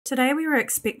Today we were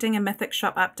expecting a Mythic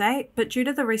shop update, but due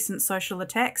to the recent social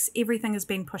attacks, everything has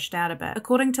been pushed out a bit.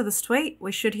 According to this tweet,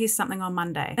 we should hear something on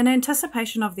Monday. In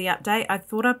anticipation of the update, I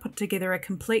thought I'd put together a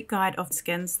complete guide of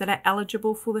skins that are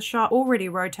eligible for the shop, already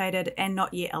rotated and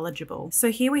not yet eligible. So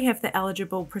here we have the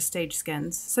eligible prestige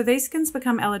skins. So these skins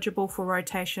become eligible for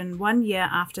rotation 1 year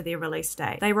after their release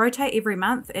date. They rotate every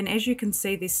month, and as you can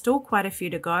see, there's still quite a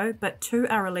few to go, but 2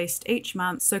 are released each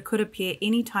month, so could appear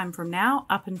any time from now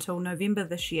up until November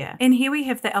this year. And here we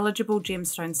have the eligible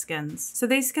gemstone skins. So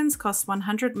these skins cost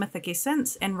 100 mythic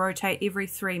essence and rotate every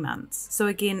 3 months. So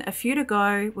again, a few to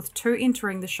go, with 2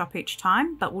 entering the shop each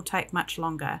time, but will take much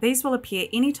longer. These will appear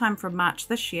anytime from March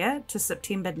this year to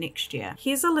September next year.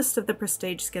 Here's a list of the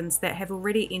prestige skins that have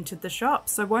already entered the shop,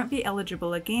 so won't be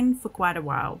eligible again for quite a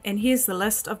while. And here's the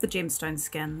list of the gemstone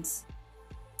skins.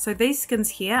 So these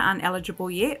skins here aren't eligible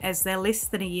yet, as they're less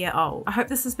than a year old. I hope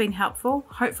this has been helpful.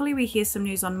 Hopefully we hear some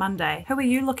news on Monday. Who are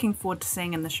you looking forward to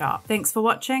seeing in the shop? Thanks for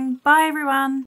watching. Bye everyone!